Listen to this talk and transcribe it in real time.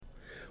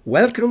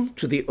Welcome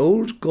to the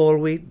Old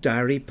Galway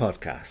Diary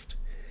podcast.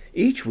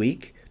 Each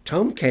week,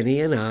 Tom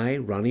Kenny and I,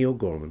 Ronnie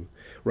O'Gorman,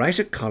 write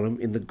a column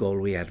in the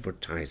Galway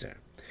Advertiser.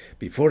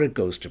 Before it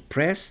goes to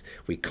press,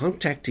 we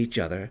contact each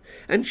other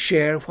and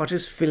share what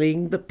is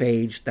filling the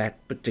page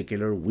that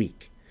particular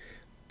week.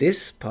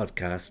 This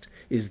podcast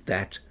is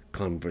that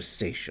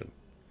conversation.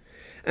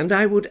 And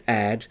I would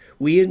add,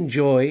 we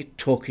enjoy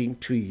talking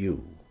to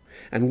you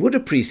and would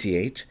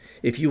appreciate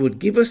if you would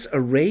give us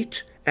a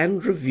rate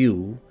and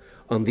review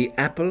on the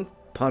Apple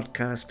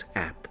Podcast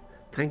app.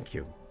 Thank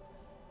you.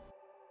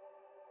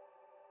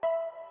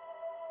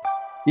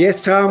 Yes,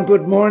 Tom,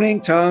 good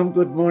morning. Tom,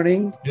 good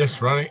morning. Yes,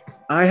 Ronnie.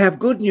 I have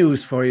good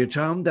news for you,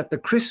 Tom, that the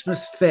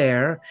Christmas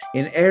fair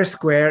in Eyre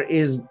Square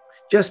is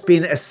just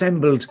being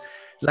assembled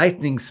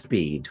lightning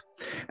speed.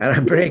 And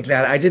I'm very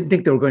glad. I didn't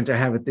think they were going to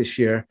have it this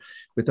year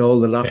with all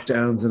the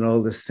lockdowns and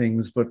all these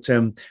things. But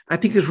I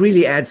think it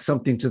really adds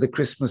something to the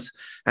Christmas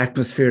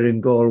atmosphere in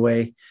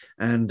Galway.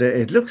 And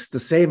it looks the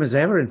same as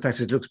ever. In fact,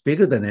 it looks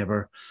bigger than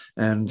ever.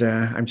 And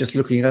I'm just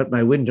looking out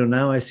my window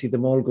now. I see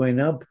them all going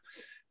up.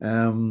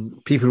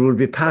 People will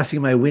be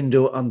passing my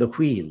window on the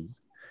wheel.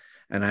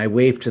 And I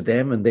wave to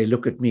them and they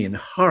look at me in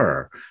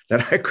horror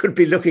that I could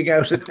be looking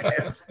out at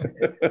them.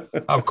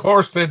 Of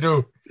course they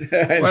do.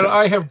 Well,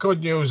 I have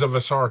good news of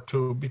a sort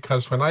too,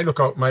 because when I look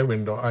out my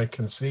window, I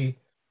can see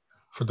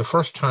for the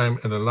first time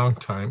in a long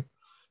time,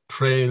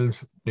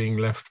 trails being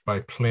left by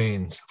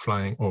planes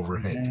flying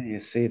overhead. Yeah, you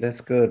see, that's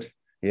good.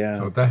 Yeah.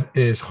 So that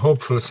is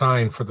hopeful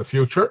sign for the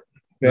future.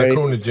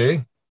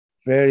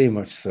 Very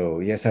much so.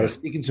 Yes, I was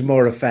speaking to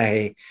Maura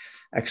Fahy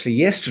actually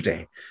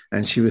yesterday,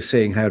 and she was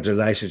saying how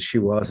delighted she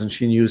was, and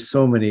she knew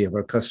so many of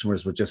her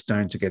customers were just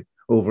dying to get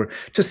over,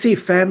 to see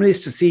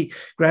families, to see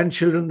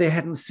grandchildren they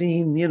hadn't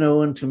seen,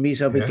 and to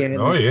meet up again.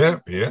 Oh, yeah.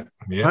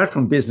 Apart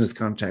from business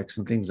contacts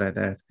and things like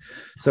that.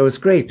 So it's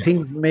great. Yeah.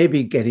 Things may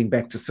be getting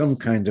back to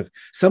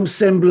some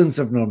semblance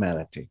of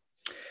normality.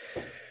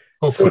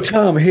 Hopefully. So,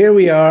 Tom, here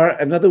we are,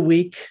 another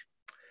week.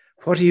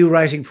 What are you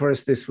writing for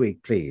us this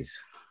week, please?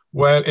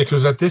 Well, it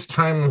was at this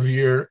time of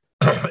year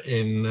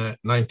in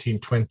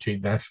 1920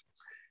 that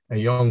a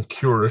young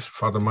curate,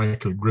 Father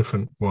Michael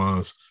Griffen,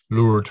 was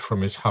lured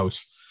from his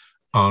house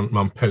on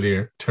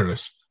Montpellier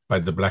Terrace by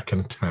the Black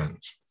and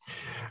Tans.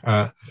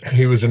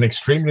 He was an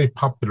extremely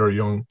popular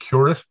young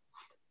curate.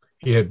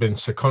 He had been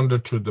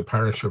seconded to the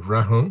parish of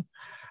Rahun,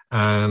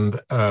 and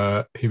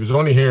he was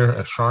only here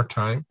a short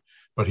time,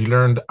 but he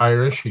learned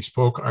Irish. He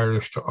spoke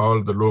Irish to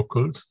all the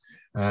locals.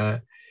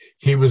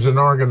 He was an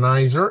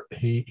organizer.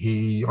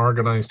 He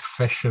organized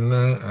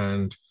Feshina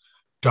and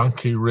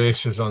donkey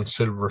races on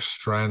Silver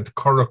Strand,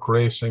 currach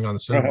racing on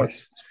Silver.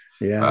 Right.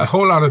 Yeah. A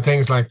whole lot of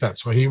things like that.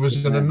 So he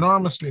was an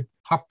enormously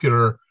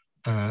popular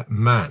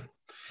man.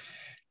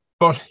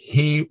 But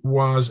he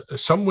was,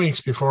 some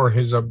weeks before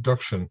his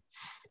abduction,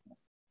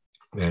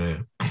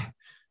 there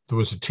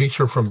was a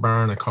teacher from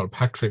Barna called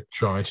Patrick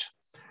Joyce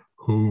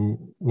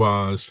who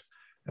was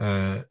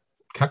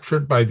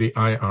captured by the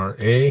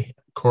IRA,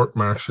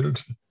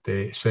 court-martialed.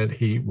 They said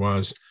he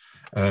was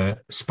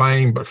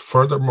spying, but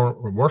furthermore,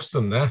 worse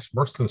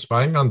than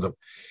spying on them,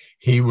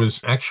 he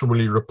was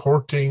actually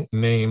reporting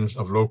names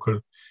of local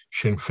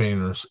Sinn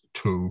Féiners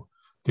to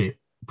the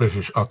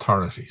British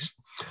authorities.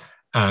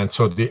 And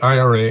so the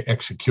IRA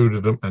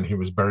executed him and he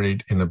was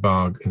buried in a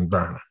bog in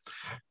Barna.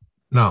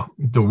 Now,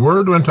 the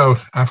word went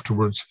out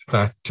afterwards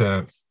that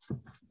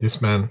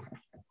this man,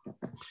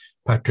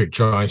 Patrick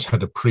Joyce,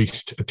 had a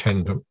priest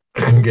attend him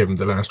and gave him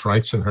the last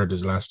rites and heard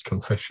his last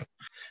confession.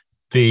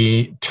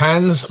 The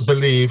Tans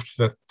believed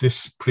that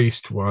this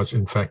priest was,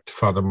 in fact,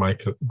 Father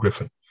Michael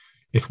Griffen.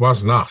 It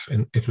was not.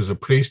 And it was a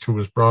priest who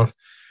was brought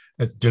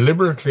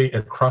deliberately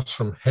across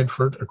from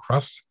Headford,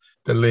 across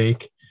the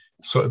lake.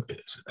 So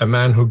a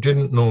man who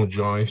didn't know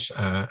Joyce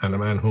and a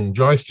man whom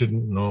Joyce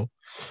didn't know.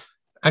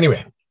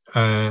 Anyway,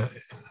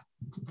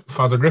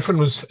 Father Griffen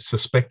was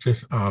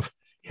suspected of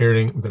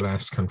hearing the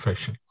last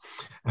confession.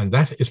 And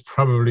that is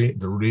probably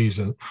the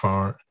reason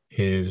for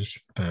his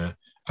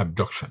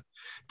abduction,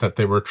 that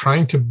they were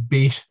trying to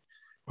beat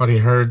what he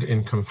heard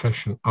in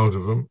confession out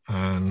of him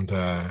and,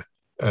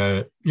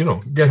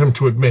 get him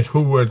to admit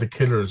who were the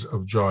killers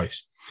of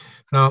Joyce.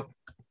 Now,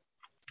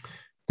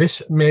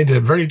 this made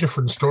a very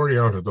different story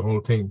out of the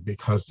whole thing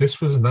because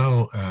this was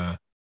now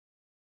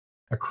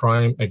a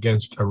crime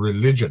against a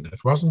religion.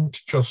 It wasn't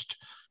just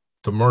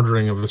the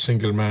murdering of a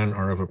single man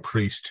or of a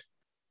priest,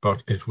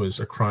 but it was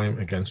a crime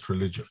against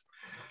religion.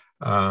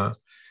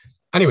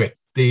 Anyway,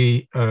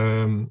 the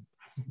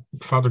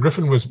Father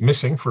Griffen was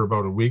missing for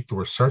about a week. There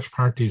were search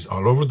parties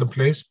all over the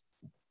place.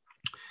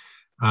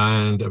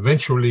 And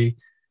eventually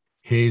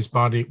his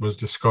body was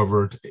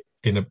discovered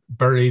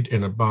buried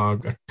in a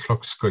bog at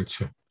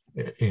Clucksculture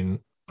in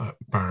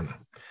Barna.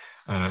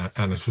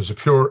 And it was a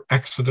pure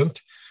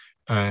accident.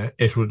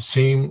 It would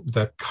seem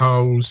that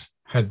cows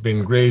had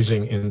been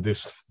grazing in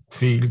this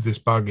field, this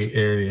boggy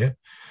area,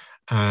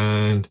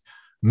 and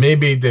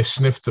maybe they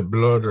sniffed the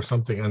blood or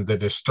something and they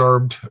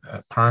disturbed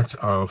part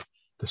of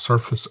the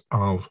surface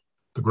of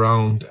the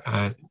ground,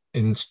 and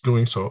in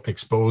doing so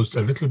exposed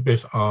a little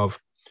bit of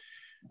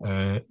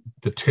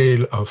the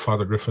tale of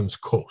Father Griffin's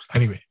coat.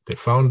 Anyway, they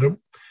found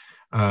him.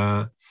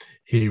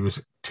 He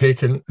was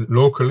taken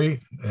locally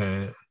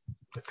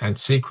and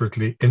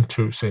secretly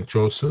into St.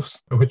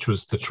 Joseph's, which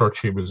was the church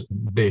he was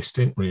based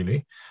in,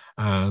 really.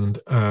 And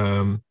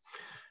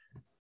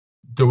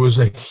there was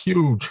a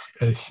huge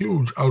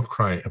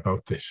outcry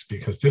about this,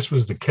 because this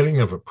was the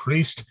killing of a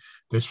priest.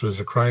 This was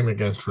a crime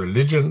against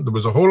religion. There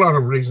was a whole lot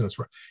of reasons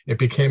for it. It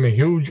became a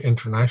huge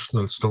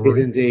international story.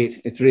 It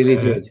indeed, it really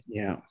did.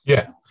 Yeah,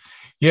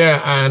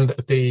 and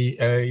the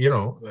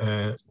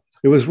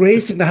it was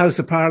raised in the House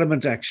of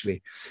Parliament,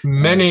 actually.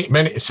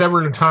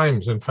 Several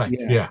times, in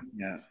fact. Yeah.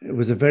 It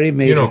was a very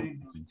major.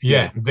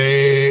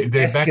 They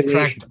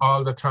backtracked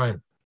all the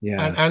time.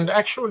 Yeah, and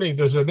actually,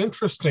 there's an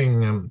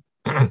interesting.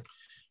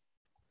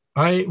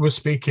 I was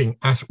speaking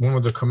at one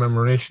of the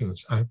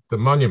commemorations at the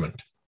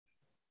monument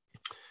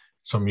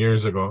some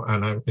years ago,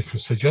 and it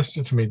was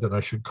suggested to me that I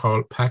should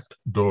call Pat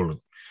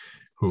Dolan,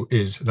 who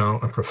is now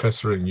a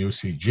professor in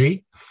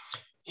UCG.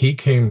 He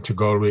came to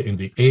Galway in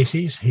the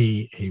 80s.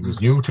 He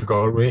was new to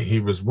Galway. He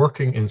was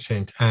working in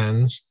St.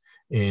 Anne's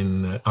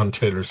on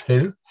Taylor's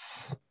Hill.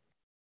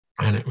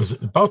 And it was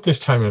about this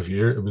time of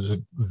year. It was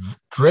a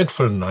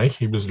dreadful night.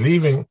 He was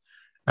leaving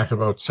at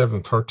about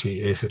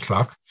 7:30, 8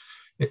 o'clock.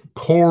 It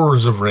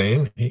pours of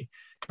rain. He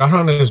got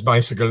on his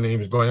bicycle and he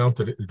was going out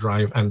the little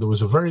drive, and there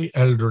was a very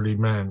elderly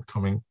man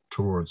coming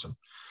towards him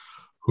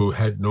who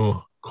had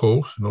no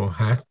coat, no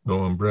hat,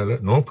 no umbrella,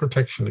 no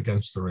protection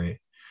against the rain.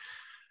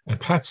 And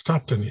Pat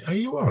stopped and, "Are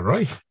you all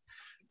right?"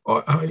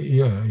 "Oh,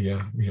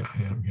 yeah.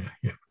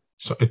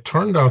 So it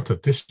turned out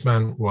that this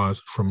man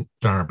was from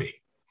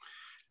Derby,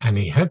 and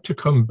he had to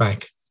come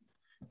back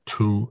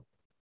to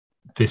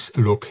this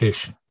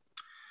location.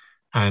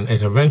 And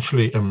it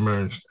eventually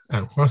emerged.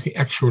 And what he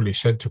actually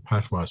said to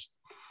Pat was,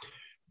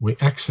 "We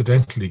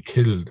accidentally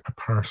killed a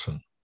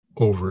person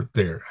over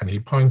there." And he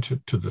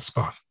pointed to the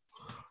spot.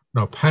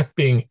 Now, Pat,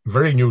 being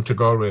very new to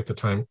Galway at the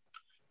time,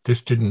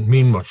 this didn't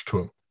mean much to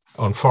him,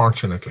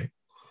 unfortunately.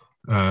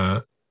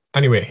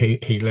 Anyway,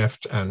 he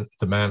left, and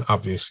the man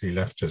obviously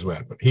left as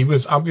well. But he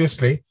was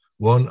obviously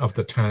one of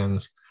the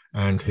Tans,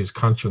 and his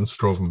conscience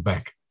drove him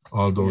back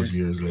all those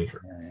years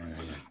later.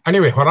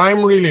 Anyway, what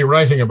I'm really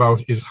writing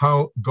about is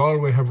how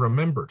Galway have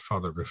remembered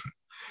Father Griffen,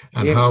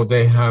 and how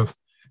they have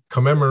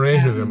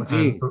commemorated him.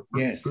 And,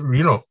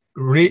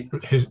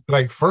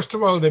 first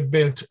of all, they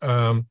built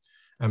a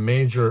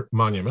major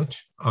monument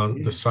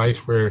on the site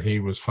where he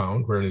was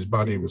found, where his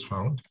body was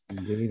found,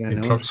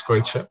 in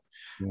Clockscoilcha.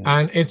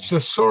 And it's a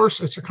source,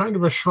 it's a kind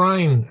of a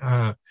shrine.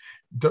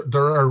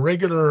 There are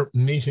regular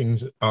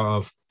meetings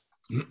of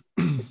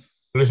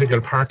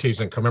political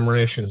parties and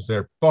commemorations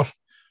there, but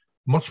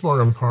much more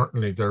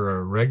importantly, there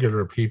are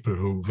regular people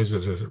who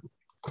visit it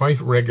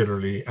quite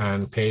regularly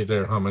and pay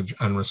their homage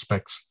and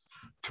respects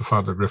to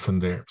Father Griffen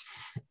there.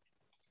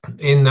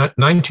 In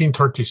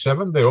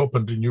 1937, they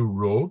opened a new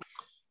road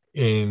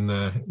in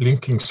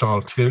linking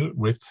Salt Hill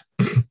with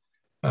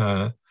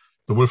the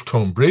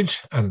Wolftone Bridge,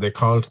 and they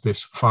called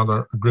this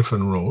Father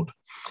Griffen Road.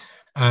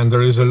 And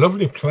there is a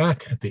lovely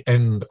plaque at the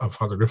end of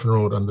Father Griffen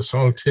Road on the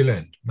Salt Hill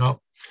end.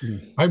 Now,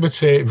 I would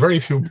say very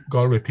few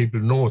Galway people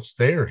know it's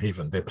there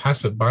even. They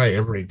pass it by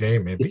every day,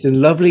 maybe. It's a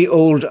lovely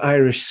old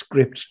Irish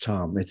script,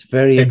 Tom. It's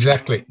very...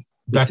 Exactly.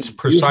 That's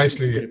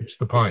precisely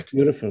the point.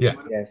 Beautiful. Yeah.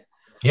 Yes.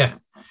 Yeah.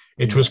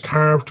 It was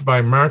carved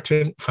by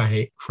Martin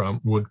Fahey from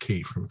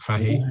Woodkey, from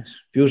Fahey. Yes.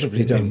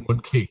 Beautifully done. In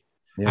Woodkey.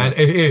 Yeah. And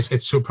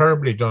it's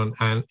superbly done.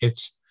 And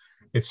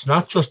it's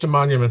not just a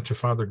monument to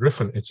Father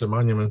Griffen, it's a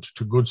monument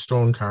to good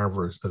stone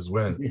carvers as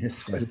well.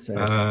 Yes, well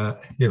said.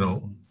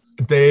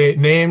 They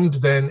named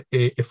then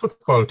a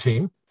football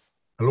team,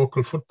 a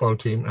local football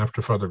team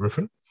after Father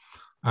Griffen,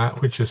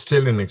 which is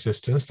still in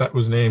existence. That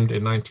was named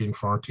in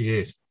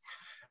 1948.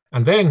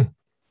 And then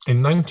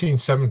in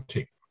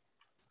 1970,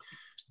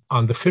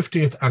 on the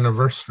 50th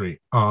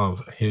anniversary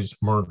of his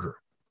murder,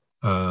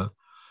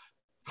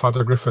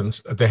 Father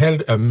Griffen's, they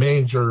held a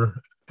major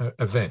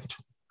event.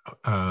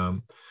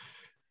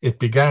 It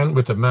began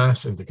with a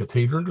mass in the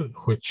cathedral,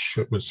 which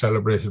was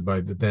celebrated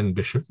by the then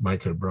Bishop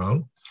Michael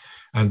Brown.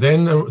 And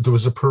then there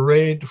was a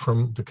parade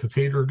from the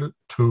cathedral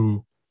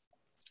to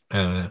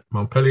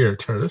Montpellier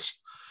Terrace,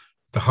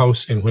 the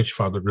house in which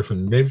Father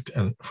Griffen lived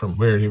and from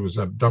where he was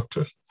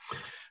abducted.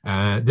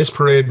 This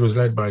parade was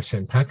led by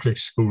St.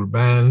 Patrick's School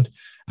Band,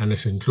 and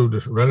it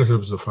included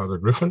relatives of Father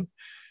Griffen.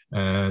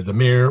 The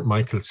mayor,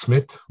 Michael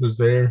Smith, was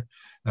there.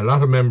 A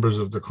lot of members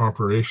of the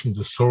corporation,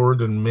 the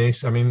sword and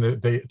mace. I mean,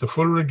 the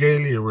full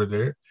regalia were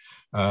there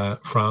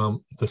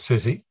from the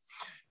city.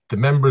 The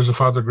members of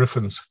Father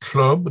Griffen's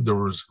club, there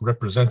was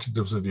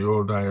representatives of the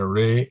old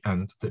IRA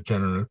and the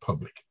general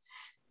public.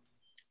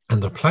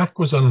 And the plaque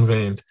was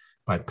unveiled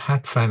by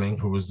Pat Fanning,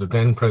 who was the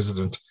then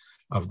president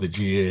of the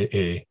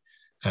GAA,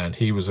 and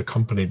he was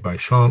accompanied by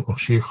Sean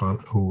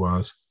O'Sheachan, who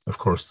was, of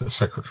course, the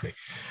secretary.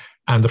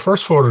 And the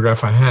first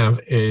photograph I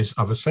have is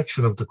of a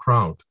section of the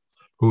crowd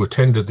who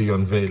attended the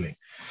unveiling.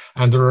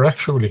 And there are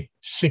actually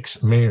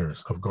 6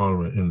 mayors of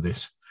Galway in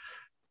this.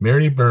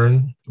 Mary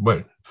Byrne,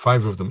 well,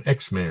 5 of them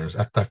ex-mayors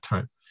at that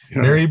time.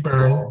 Mary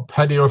Byrne,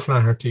 Paddy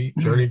O'Flaherty,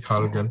 Jerry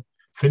Colgan,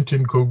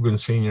 Fintan Coogan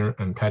Sr.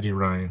 and Paddy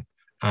Ryan,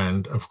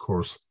 and of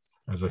course,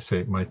 as I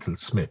say, Michael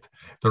Smith.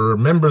 There are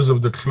members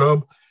of the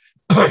club.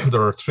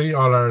 There are 3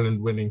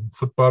 All-Ireland winning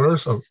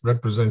footballers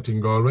representing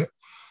Galway.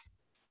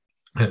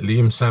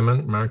 Liam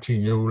Salmon,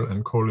 Martin Newell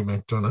and Coley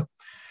McDonough.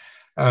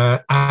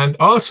 And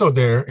also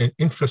there,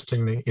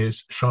 interestingly,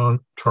 is Sean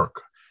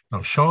Turk.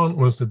 Now, Sean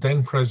was the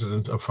then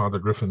president of Father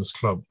Griffen's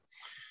club,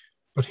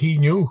 but he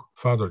knew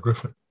Father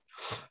Griffen.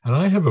 And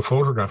I have a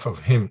photograph of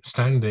him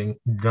standing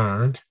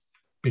guard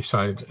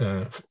beside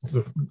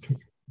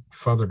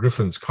Father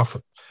Griffen's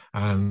coffin.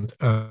 And,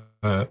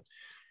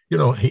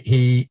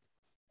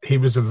 he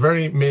was a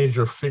very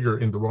major figure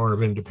in the War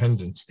of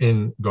Independence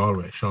in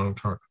Galway, Sean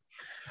Turk.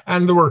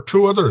 And there were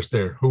 2 others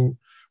there who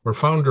were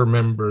founder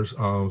members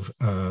of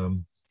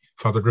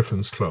Father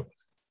Griffen's club.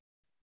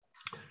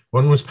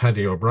 One was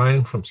Paddy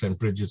O'Brien from St.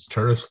 Bridget's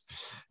Terrace,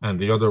 and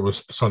the other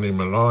was Sonny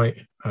Malloy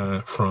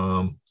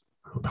from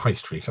High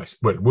Street,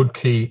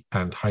 Woodquay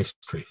and High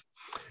Street.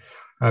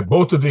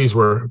 Both of these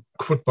were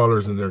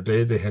footballers in their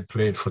day. They had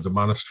played for the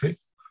monastery,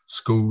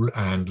 school,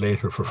 and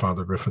later for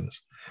Father Griffen's.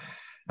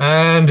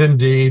 And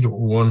indeed,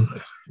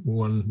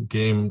 one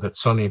game that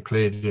Sonny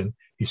played in,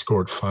 he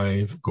scored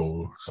 5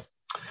 goals.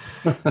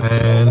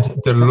 And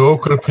the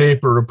local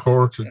paper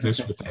reported this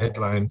with the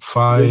headline,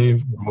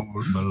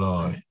 5-goal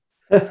Malloy.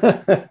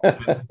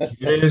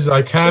 Yes,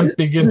 I can't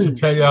begin to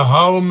tell you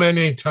how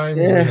many times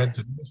we had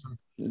to listen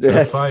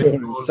to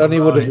Sonny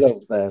would have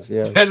loved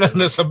that,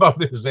 telling us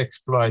about his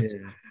exploits.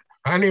 Yeah.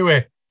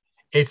 Anyway,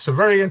 it's a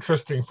very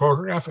interesting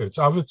photograph. It's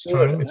of its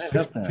time. It's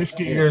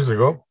 50 years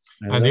ago.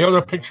 And the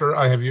other picture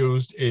I have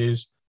used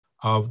is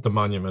of the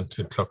monument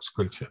in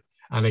Clocksquilcha.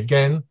 And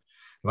again,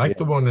 like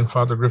the one in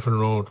Father Griffen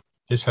Road,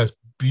 this has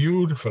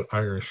beautiful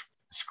Irish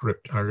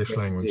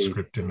language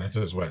script in it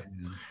as well.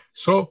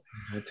 So,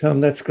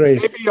 Tom, that's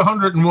great. Maybe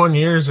 101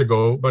 years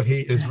ago, but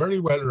he is very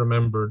well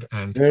remembered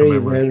and very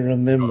well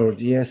remembered.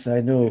 Yes,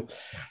 I know.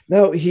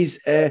 Now he's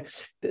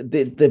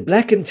the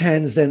Black and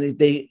Tans. Then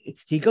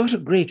he got a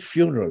great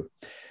funeral.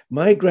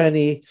 My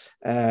granny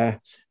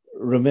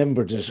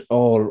remembered it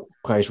all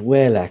quite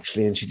well,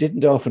 actually, and she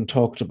didn't often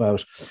talk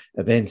about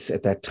events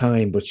at that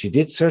time, but she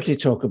did certainly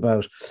talk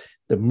about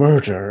the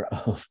murder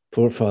of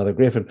poor Father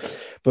Griffen.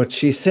 But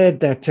she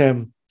said that,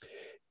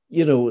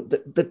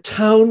 the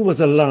town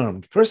was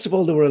alarmed. First of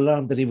all, they were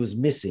alarmed that he was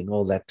missing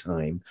all that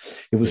time.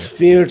 It was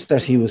feared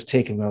that he was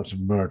taken out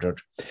and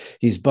murdered.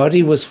 His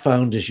body was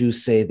found, as you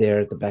say, there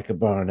at the back of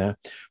Barna,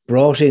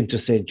 brought into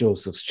St.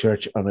 Joseph's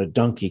Church on a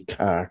donkey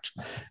cart,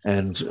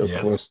 and of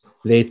course,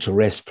 laid to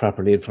rest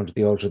properly in front of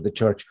the altar of the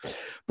church.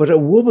 But a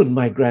woman,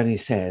 my granny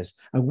says,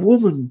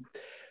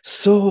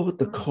 saw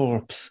the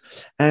corpse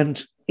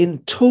and in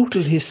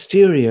total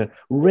hysteria,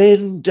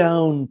 ran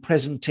down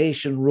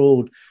Presentation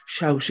Road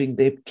shouting,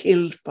 "They've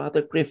killed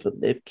Father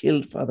Griffen, they've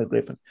killed Father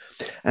Griffen."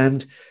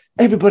 And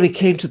everybody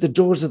came to the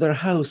doors of their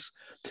house.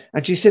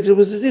 And she said it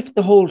was as if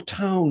the whole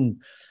town,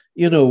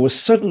 was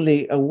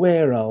suddenly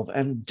aware of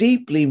and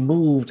deeply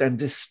moved and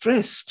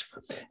distressed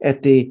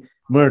at the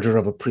murder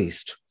of a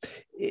priest.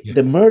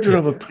 The murder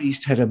of a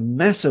priest had a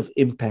massive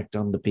impact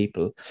on the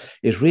people.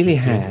 It really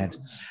had.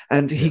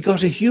 And he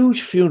got a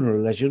huge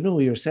funeral, as you know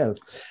yourself.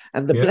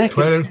 And the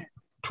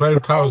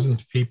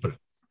 12,000 people.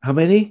 How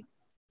many?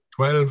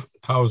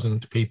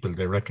 12,000 people,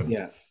 they reckon,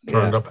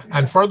 turned up.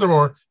 And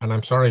furthermore, and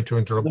I'm sorry to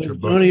interrupt you,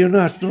 but... No, you're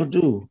not. No,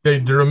 do. The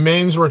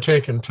remains were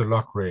taken to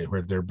Loughrea,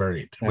 where they're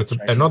buried, with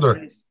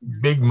another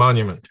big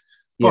monument.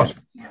 But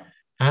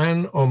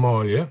Anne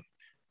O'Malley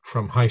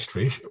from High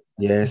Street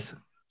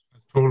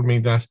told me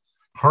that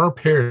her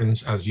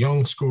parents, as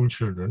young school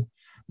children,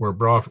 were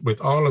brought with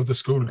all of the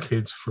school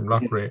kids from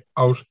Loughrea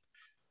out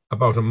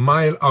about a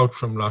mile out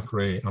from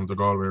Loughrea on the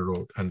Galway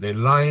Road, and they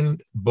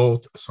lined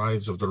both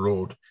sides of the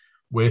road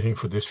waiting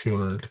for this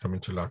funeral to come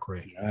into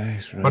Loughrea.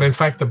 Right. But in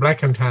fact, the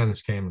Black and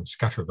Tans came and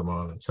scattered them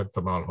all and sent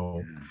them all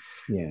home.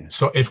 Yeah.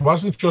 So it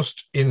wasn't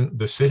just in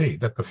the city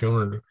that the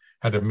funeral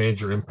had a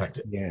major impact.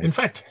 Yes. In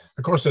fact,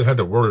 of course, it had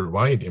a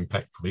worldwide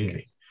impact,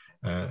 really,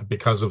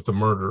 because of the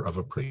murder of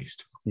a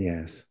priest.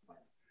 Yes.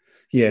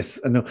 Yes,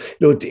 no,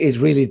 it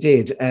really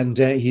did. And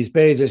he's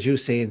buried, as you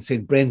say, in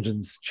St.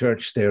 Brendan's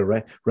Church there,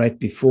 right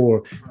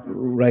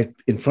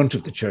in front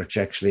of the church,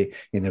 actually,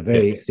 in a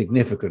very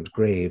significant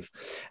grave.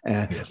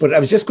 But I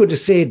was just going to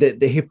say that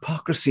the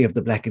hypocrisy of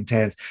the Black and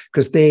Tans,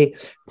 because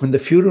when the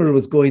funeral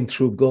was going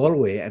through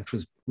Galway and it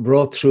was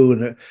brought through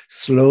in a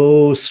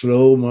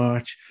slow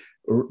march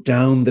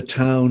down the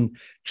town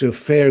to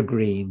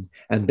Fairgreen,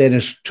 and then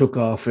it took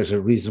off at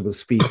a reasonable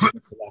speed.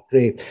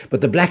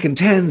 But the Black and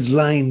Tans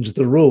lined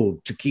the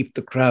road to keep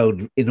the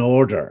crowd in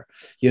order.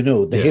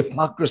 The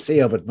hypocrisy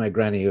of it, my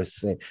granny used to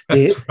say.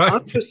 The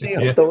hypocrisy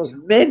of those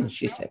men,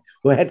 she said,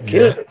 who had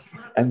killed him.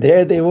 And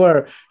there they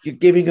were,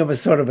 giving him a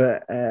sort of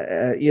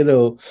a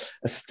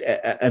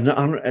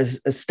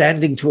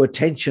standing to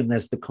attention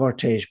as the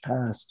cortege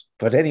passed.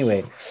 But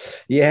anyway,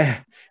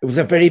 it was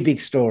a very big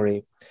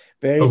story.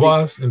 It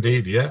was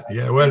indeed, yeah.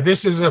 Well,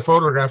 this is a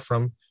photograph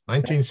from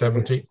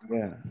 1970.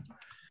 Yeah.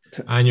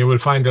 And you will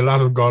find a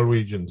lot of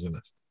Galwegians in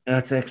it.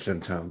 That's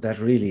excellent, Tom. That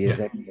really is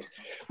Yeah. excellent.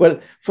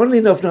 Well, funnily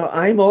enough, now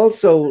I'm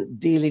also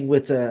dealing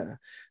with an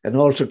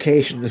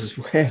altercation as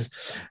well,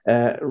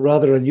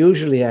 rather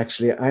unusually,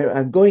 actually.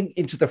 I'm going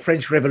into the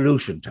French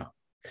Revolution, Tom.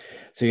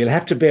 So you'll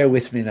have to bear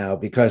with me now,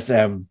 because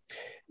in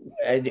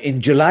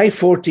July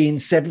 14,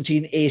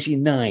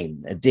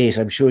 1789, a date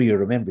I'm sure you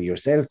remember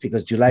yourself,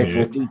 because July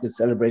 14th is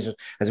celebrated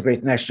as a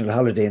great national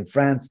holiday in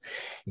France,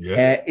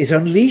 it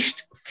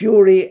unleashed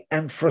fury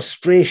and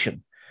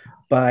frustration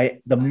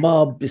by the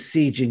mob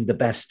besieging the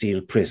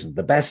Bastille prison.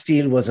 The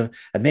Bastille was a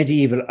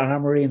medieval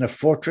armory and a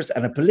fortress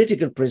and a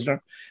political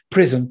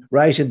prison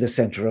right in the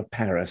center of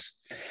Paris.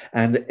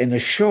 And in a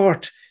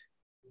short,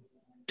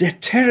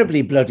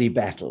 terribly bloody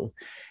battle,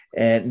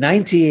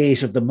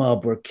 98 of the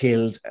mob were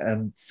killed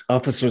and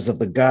officers of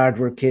the guard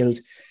were killed.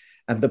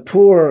 And the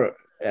poor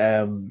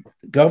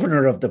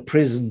governor of the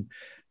prison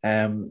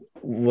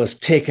was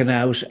taken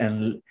out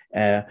and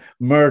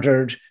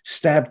murdered,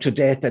 stabbed to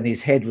death, and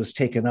his head was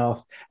taken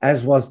off,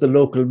 as was the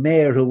local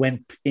mayor, who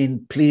went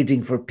in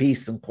pleading for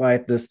peace and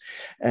quietness,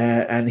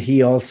 and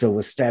he also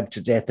was stabbed to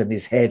death, and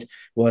his head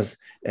was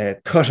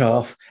cut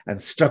off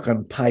and stuck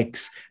on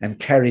pikes and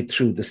carried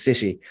through the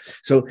city.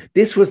 So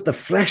this was the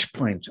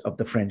flashpoint of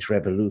the French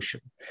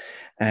Revolution.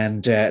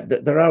 And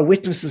there are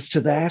witnesses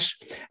to that.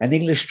 An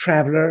English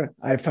traveller,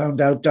 I found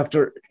out,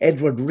 Dr.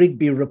 Edward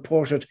Rigby,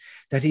 reported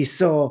that he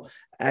saw,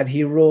 and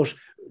he wrote,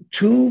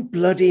 2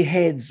 bloody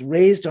heads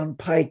raised on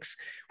pikes,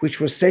 which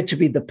were said to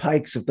be the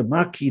pikes of the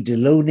Marquis de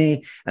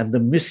Launay and the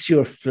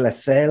Monsieur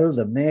Flacel,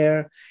 the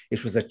mayor.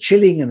 It was a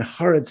chilling and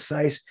horrid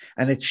sight,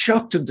 and it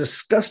shocked and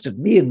disgusted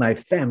me and my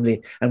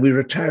family, and we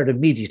retired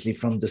immediately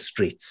from the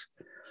streets.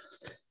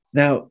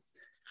 Now,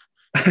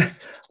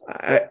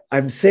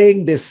 I'm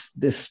saying this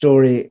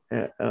story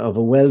of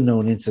a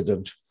well-known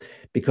incident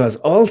because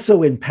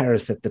also in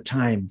Paris at the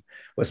time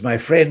was my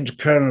friend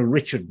Colonel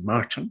Richard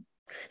Martin,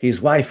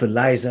 his wife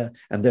Eliza,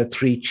 and their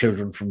 3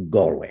 children from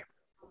Galway.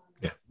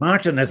 Yeah.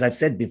 Martin, as I've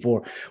said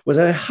before, was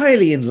a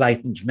highly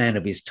enlightened man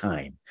of his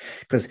time,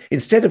 because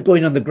instead of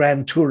going on the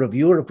grand tour of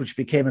Europe, which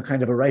became a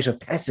kind of a rite of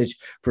passage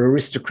for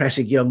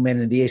aristocratic young men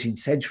in the 18th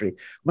century,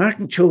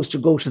 Martin chose to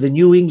go to the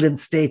New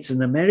England states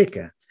in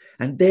America.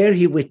 And there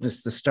he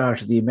witnessed the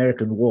start of the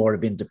American War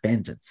of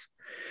Independence.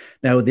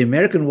 Now, the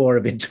American War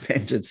of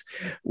Independence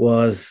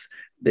was...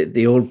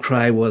 The old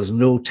cry was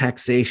no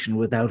taxation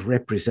without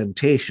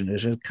representation.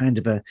 It had kind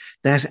of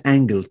that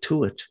angle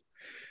to it.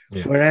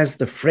 Yeah. Whereas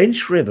the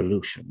French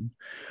Revolution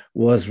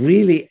was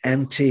really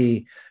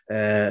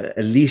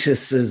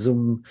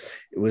anti-elitism.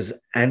 It was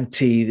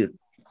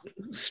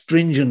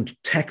anti-stringent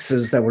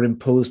taxes that were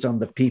imposed on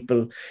the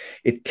people.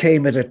 It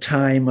came at a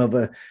time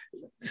of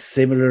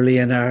similarly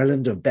in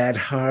Ireland, of bad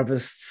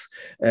harvests,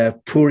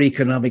 poor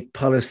economic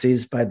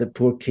policies by the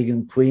poor king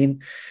and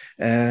queen.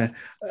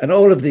 And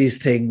all of these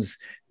things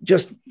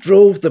just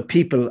drove the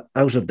people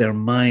out of their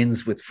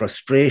minds with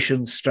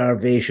frustration,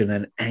 starvation,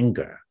 and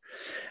anger.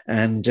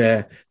 And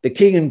the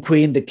king and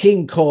queen, the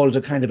king called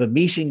a kind of a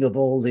meeting of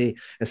all the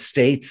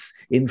estates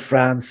in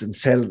France and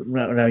said,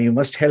 now you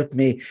must help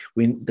me.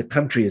 The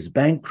country is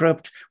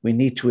bankrupt. We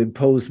need to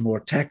impose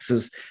more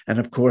taxes. And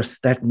of course,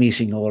 that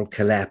meeting all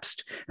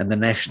collapsed, and the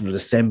National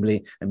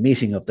Assembly, a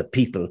meeting of the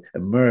people,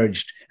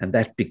 emerged, and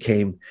that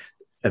became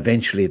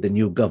eventually the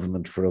new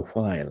government for a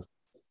while.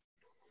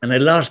 And a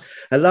lot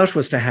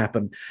was to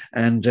happen,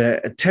 and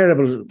a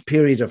terrible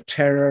period of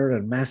terror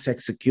and mass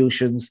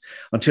executions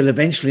until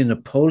eventually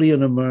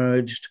Napoleon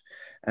emerged,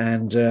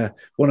 and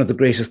one of the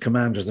greatest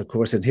commanders, of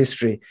course, in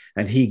history.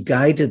 And he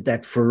guided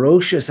that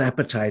ferocious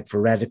appetite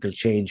for radical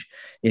change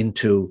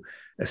into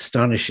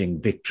astonishing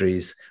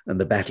victories on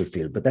the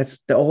battlefield. But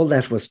all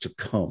that was to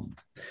come.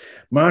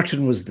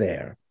 Martin was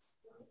there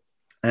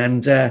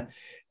and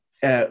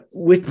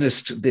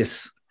witnessed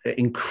this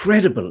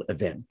incredible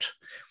event,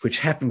 which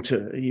happened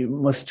to, you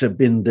must have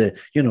been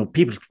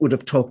people would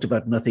have talked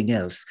about nothing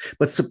else.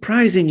 But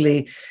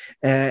surprisingly,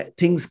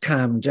 things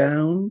calmed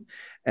down.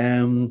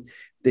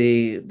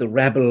 The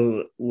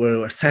rabble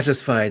were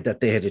satisfied that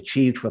they had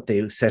achieved what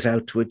they set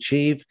out to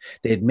achieve.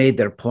 They had made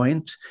their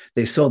point.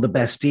 They saw the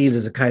Bastille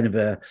as a kind of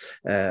a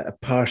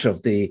part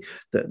of the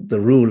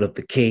rule of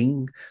the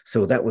king.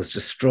 So that was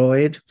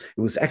destroyed.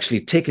 It was actually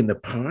taken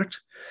apart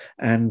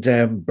and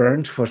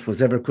burnt. What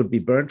was ever could be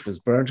burnt was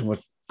burnt, and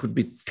what could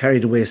be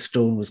carried away a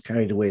stone was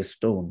carried away a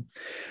stone.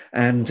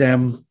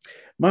 And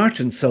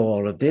Martin saw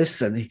all of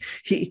this, and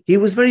he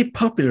was a very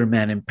popular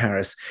man in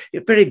Paris, a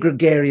very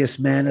gregarious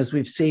man, as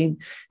we've seen.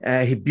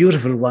 His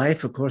beautiful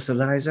wife, of course,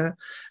 Eliza,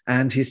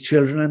 and his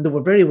children, and they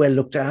were very well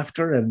looked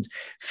after and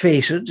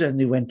feted, and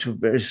he went to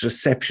various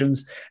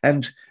receptions.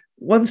 And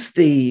once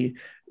the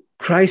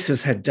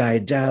crisis had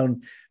died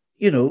down,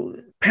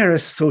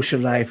 Paris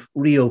social life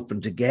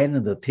reopened again,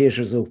 and the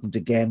theatres opened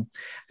again,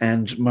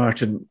 and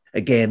Martin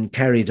again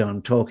carried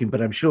on talking.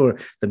 But I'm sure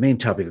the main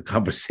topic of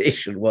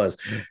conversation was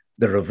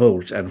the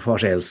revolt and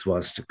what else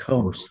was to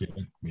come.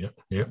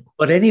 Yeah.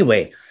 But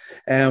anyway,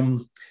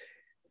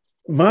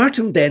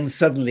 Martin then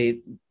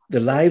suddenly the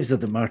lives of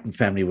the Martin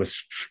family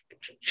was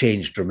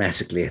changed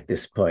dramatically at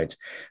this point,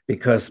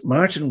 because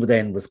Martin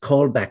then was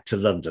called back to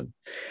London,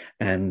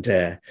 and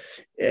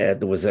there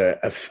was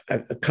a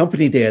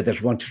company there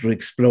that wanted to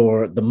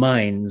explore the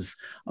mines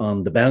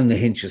on the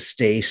Ballynahinch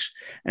estate,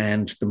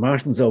 and the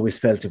Martins always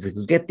felt if we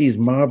could get these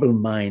marble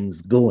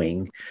mines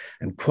going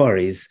and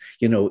quarries,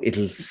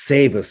 it'll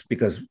save us,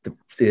 because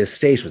the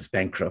estate was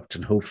bankrupt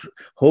and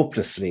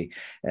hopelessly,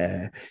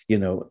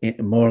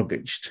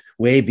 mortgaged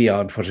way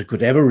beyond what it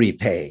could ever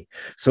repay.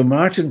 So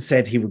Martin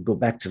said he would go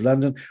back to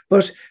London,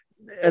 but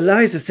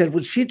Eliza said,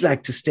 well, she'd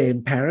like to stay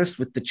in Paris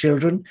with the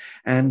children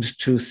and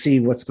to see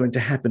what's going to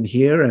happen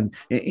here and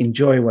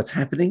enjoy what's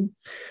happening.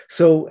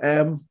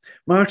 So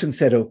Martin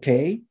said,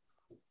 okay.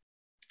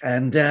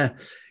 And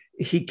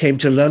he came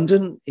to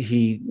London.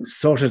 He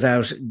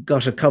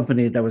got a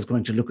company that was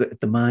going to look at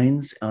the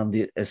mines on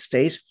the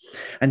estate.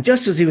 And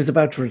just as he was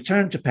about to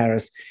return to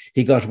Paris,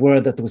 he got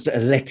word that there was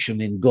an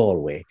election in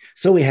Galway.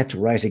 So he had to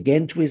write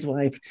again to his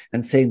wife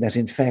and saying that,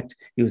 in fact,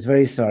 he was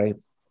very sorry,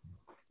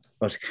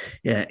 but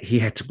he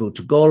had to go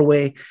to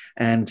Galway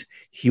and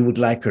he would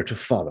like her to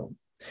follow.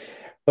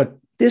 But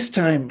this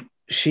time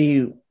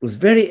she was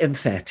very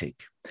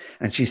emphatic,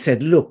 and she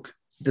said, look,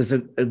 there's a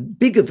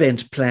big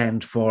event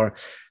planned for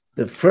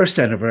the first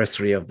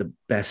anniversary of the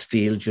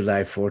Bastille,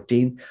 July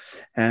 14,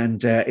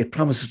 and it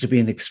promises to be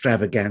an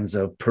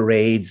extravaganza of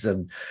parades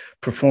and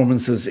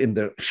performances in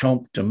the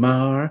Champ de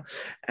Mars,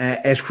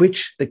 at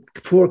which the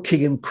poor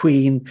king and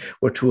queen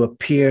were to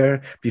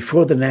appear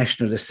before the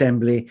National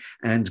Assembly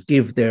and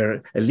give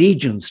their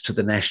allegiance to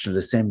the National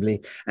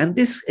Assembly. And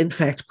this, in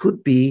fact,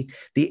 could be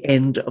the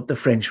end of the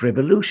French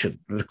Revolution.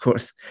 And of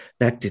course,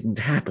 that didn't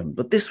happen,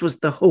 but this was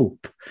the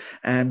hope.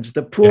 And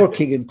the poor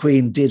king and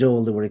queen did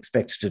all they were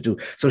expected to do.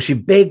 So she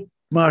begged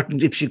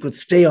Martin if she could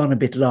stay on a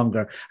bit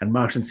longer, and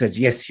Martin said,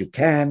 yes, you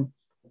can.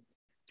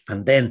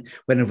 And then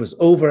when it was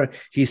over,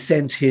 he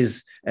sent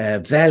his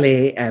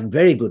valet and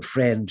very good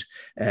friend,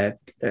 a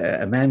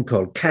man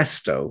called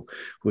Casto,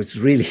 who was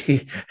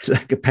really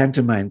like a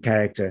pantomime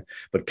character.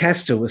 But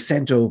Casto was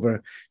sent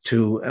over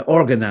to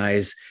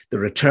organize the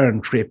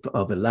return trip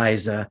of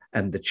Eliza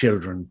and the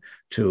children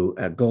to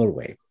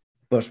Galway.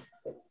 But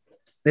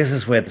this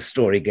is where the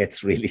story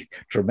gets really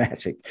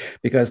dramatic,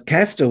 because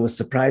Casto was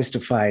surprised to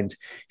find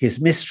his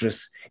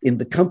mistress in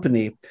the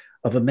company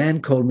of a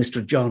man called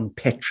Mr. John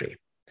Petrie.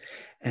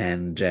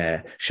 And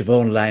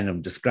Siobhan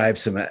Lynham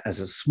describes him as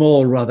a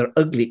small, rather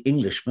ugly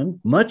Englishman,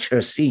 much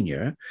her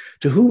senior,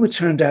 to whom it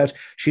turned out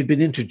she'd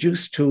been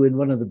introduced to in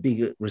one of the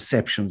big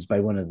receptions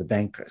by one of the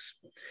bankers.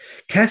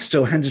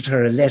 Casto handed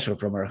her a letter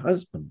from her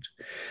husband,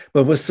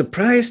 but was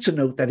surprised to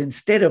note that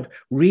instead of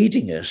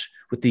reading it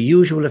with the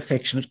usual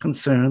affectionate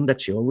concern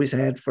that she always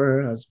had for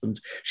her husband,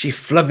 she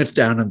flung it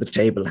down on the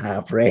table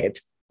half read.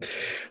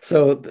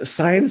 So the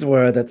signs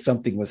were that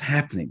something was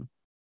happening.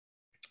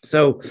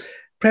 So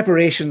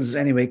preparations,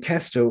 anyway,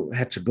 Casto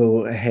had to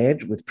go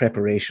ahead with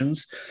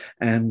preparations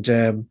and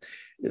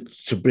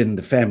to bring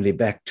the family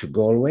back to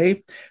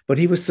Galway. But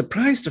he was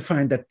surprised to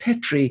find that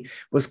Petrie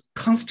was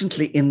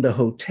constantly in the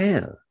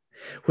hotel,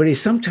 where he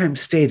sometimes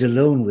stayed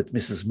alone with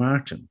Mrs.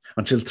 Martin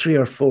until 3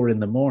 or 4 in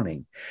the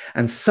morning,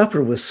 and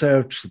supper was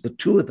served to the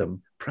two of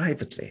them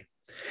privately.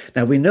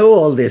 Now, we know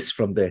all this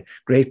from the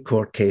great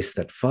court case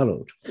that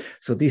followed.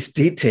 So these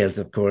details,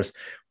 of course,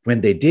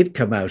 when they did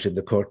come out in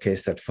the court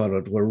case that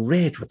followed, were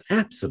read with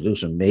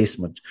absolute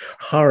amazement,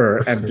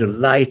 horror and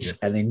delight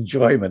and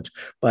enjoyment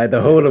by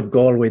the whole of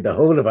Galway, the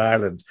whole of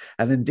Ireland,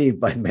 and indeed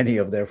by many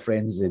of their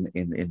friends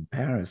in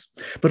Paris.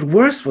 But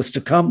worse was to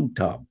come,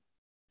 Tom.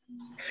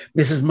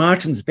 Mrs.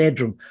 Martin's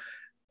bedroom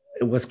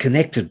was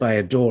connected by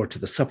a door to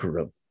the supper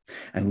room.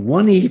 And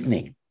one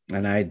evening,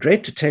 and I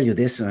dread to tell you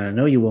this, and I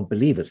know you won't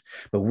believe it,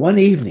 but one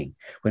evening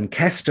when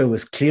Casto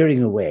was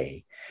clearing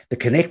away, the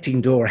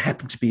connecting door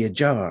happened to be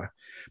ajar.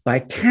 By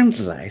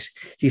candlelight,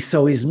 he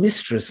saw his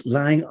mistress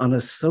lying on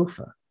a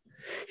sofa.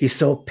 He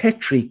saw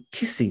Petrie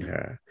kissing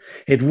her.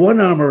 He had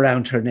one arm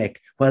around her neck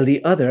while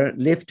the other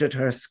lifted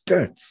her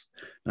skirts.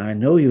 Now, I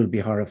know you'll be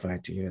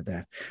horrified to hear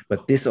that,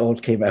 but this all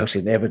came out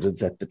in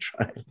evidence at the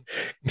trial.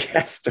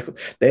 Casto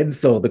then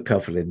saw the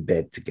couple in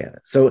bed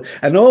together. So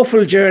an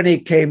awful journey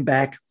came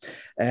back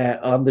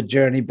on the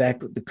journey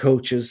back with the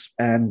coaches,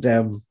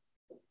 and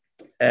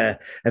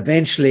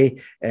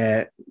eventually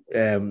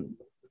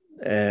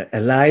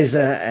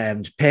Eliza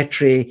and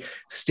Petrie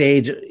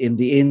stayed in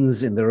the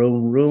inns in their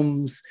own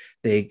rooms.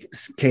 They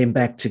came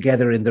back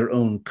together in their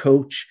own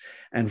coach.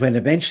 And when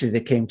eventually they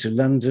came to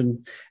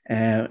London,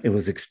 it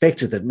was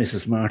expected that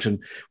Mrs. Martin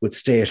would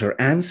stay at her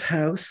aunt's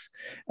house,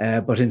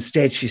 but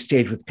instead she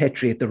stayed with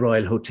Petrie at the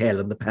Royal Hotel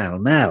in the Pall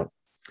Mall.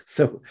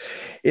 So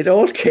it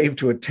all came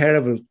to a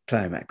terrible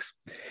climax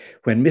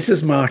when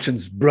Mrs.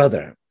 Martin's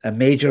brother, a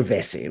Major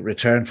Vesey,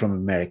 returned from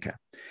America.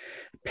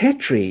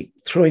 Petrie,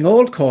 throwing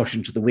all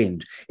caution to the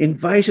wind,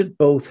 invited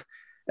both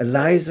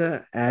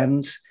Eliza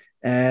and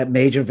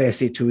Major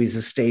Vesey to his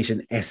estate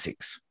in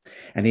Essex.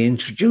 And he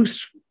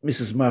introduced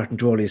Mrs. Martin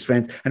to all his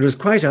friends, and it was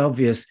quite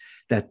obvious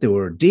that they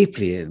were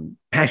deeply and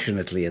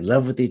passionately in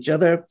love with each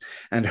other.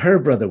 And her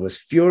brother was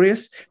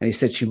furious, and he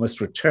said she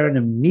must return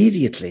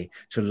immediately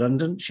to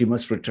London. She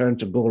must return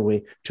to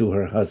Galway to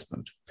her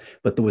husband.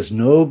 But there was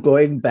no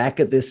going back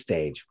at this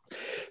stage.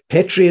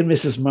 Petrie and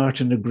Mrs.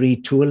 Martin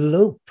agreed to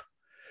elope.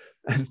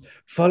 And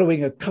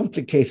following a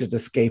complicated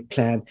escape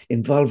plan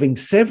involving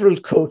several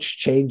coach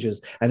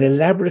changes, an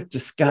elaborate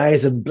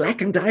disguise, and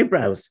blackened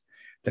eyebrows,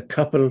 the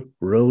couple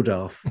rode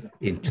off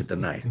into the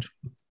night.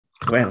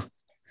 Well,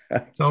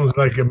 sounds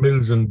like a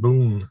Mills and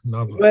Boone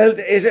novel. Well,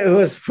 it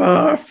was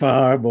far,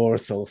 far more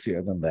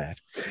saucier than that.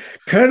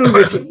 Colonel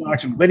Richard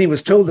Martin, when he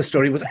was told the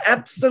story, was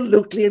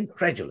absolutely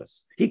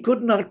incredulous. He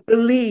could not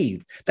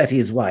believe that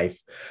his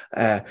wife,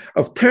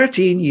 of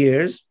 13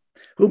 years,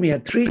 whom he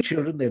had 3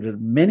 children, they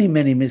had many,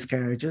 many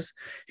miscarriages,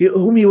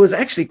 whom he was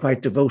actually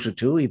quite devoted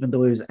to, even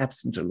though he was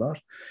absent a lot,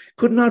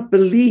 could not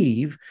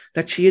believe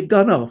that she had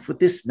gone off with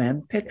this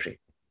man, Petrie.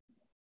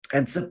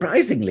 And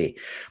surprisingly,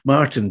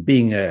 Martin,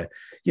 being a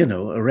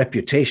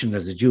reputation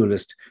as a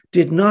duelist,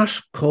 did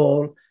not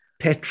call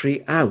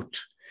Petrie out,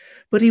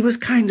 but he was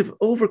kind of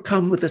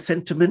overcome with a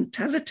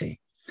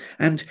sentimentality.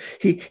 And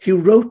he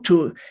wrote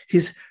to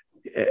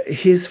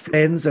his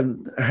friends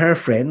and her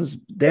friends,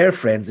 their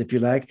friends, if you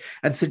like,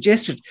 and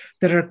suggested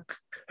that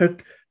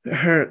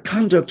her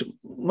conduct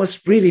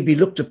must really be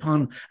looked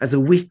upon as a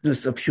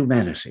weakness of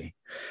humanity,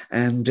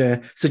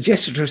 and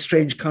suggested her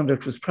strange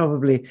conduct was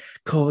probably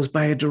caused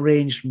by a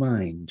deranged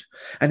mind.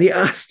 And he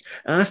asked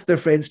their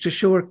friends to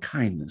show her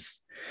kindness.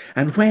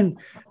 And when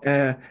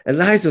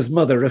Eliza's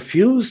mother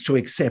refused to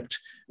accept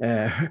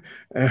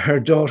her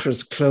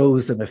daughter's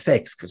clothes and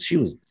effects, because she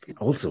was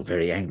also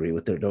very angry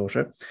with their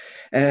daughter,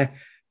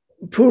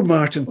 poor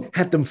Martin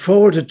had them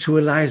forwarded to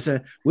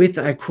Eliza with,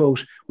 I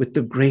quote, with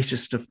the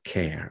greatest of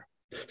care.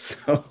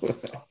 So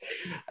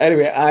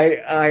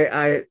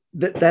anyway,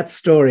 that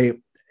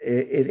story,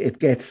 it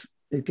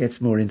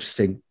gets more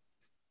interesting.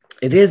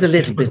 It is a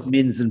little bit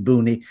Mins and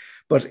Booney,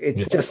 but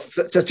it's just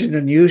such an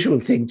unusual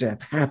thing to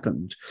have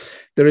happened.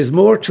 There is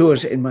more to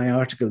it in my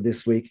article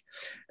this week.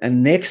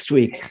 And next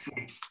week,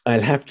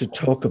 I'll have to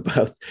talk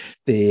about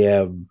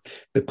the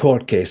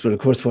court case. Well, of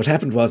course, what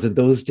happened was, in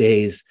those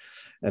days,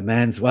 a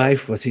man's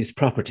wife was his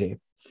property.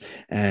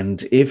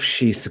 And if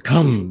she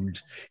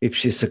succumbed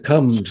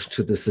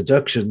to the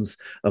seductions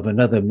of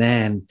another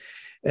man,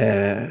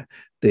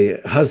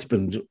 the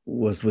husband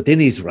was within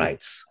his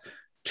rights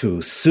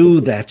to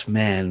sue that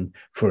man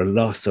for a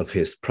loss of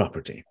his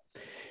property,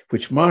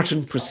 which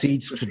Martin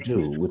proceeds to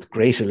do with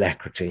great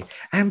alacrity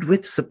and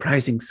with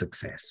surprising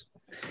success.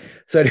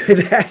 So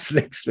anyway, that's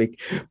next week.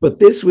 But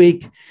this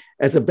week,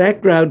 as a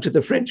background to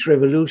the French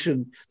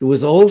Revolution, there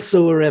was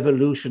also a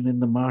revolution in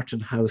the Martin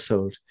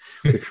household.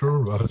 It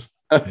sure was.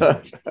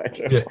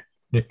 Yeah.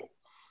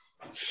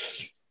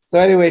 So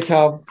anyway,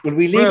 Tom, will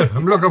we leave it?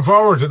 I'm looking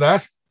forward to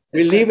that.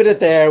 We'll leave it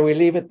there. We'll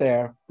leave it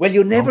there. Well,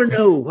 you never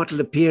know what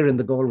will appear in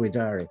the Galway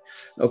diary.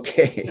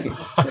 Okay.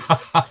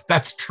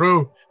 That's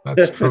true.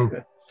 That's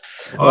true.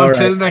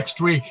 Until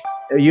next week.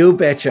 You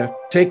betcha.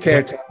 Take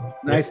care, Tom.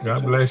 Nice.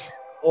 God bless.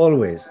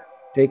 Always.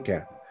 Take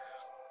care.